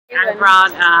I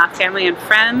brought family and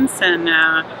friends, and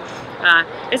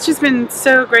it's just been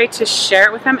so great to share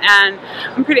it with them. And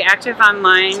I'm pretty active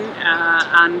online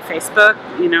on Facebook,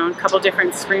 you know, in a couple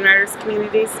different screenwriters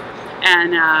communities.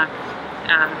 And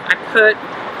I put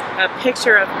a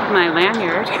picture of my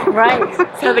lanyard. Right.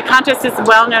 So the contest is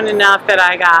well known enough that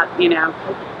I got, you know,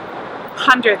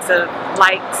 hundreds of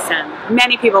likes, and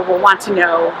many people will want to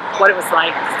know what it was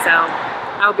like. So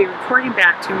I'll be reporting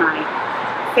back to my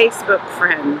Facebook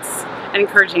friends and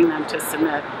encouraging them to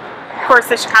submit. Of course,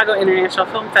 the Chicago International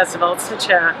Film Festival is such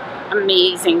an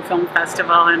amazing film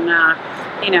festival, and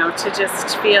you know, to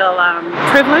just feel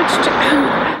privileged,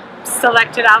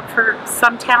 selected out for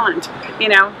some talent. You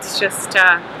know, it's just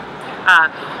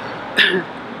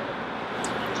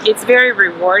it's very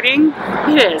rewarding.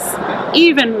 It is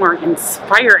even more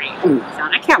inspiring. So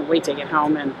I can't wait to get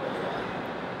home and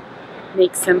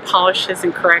make some polishes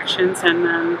and corrections, and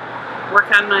then work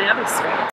on my other script.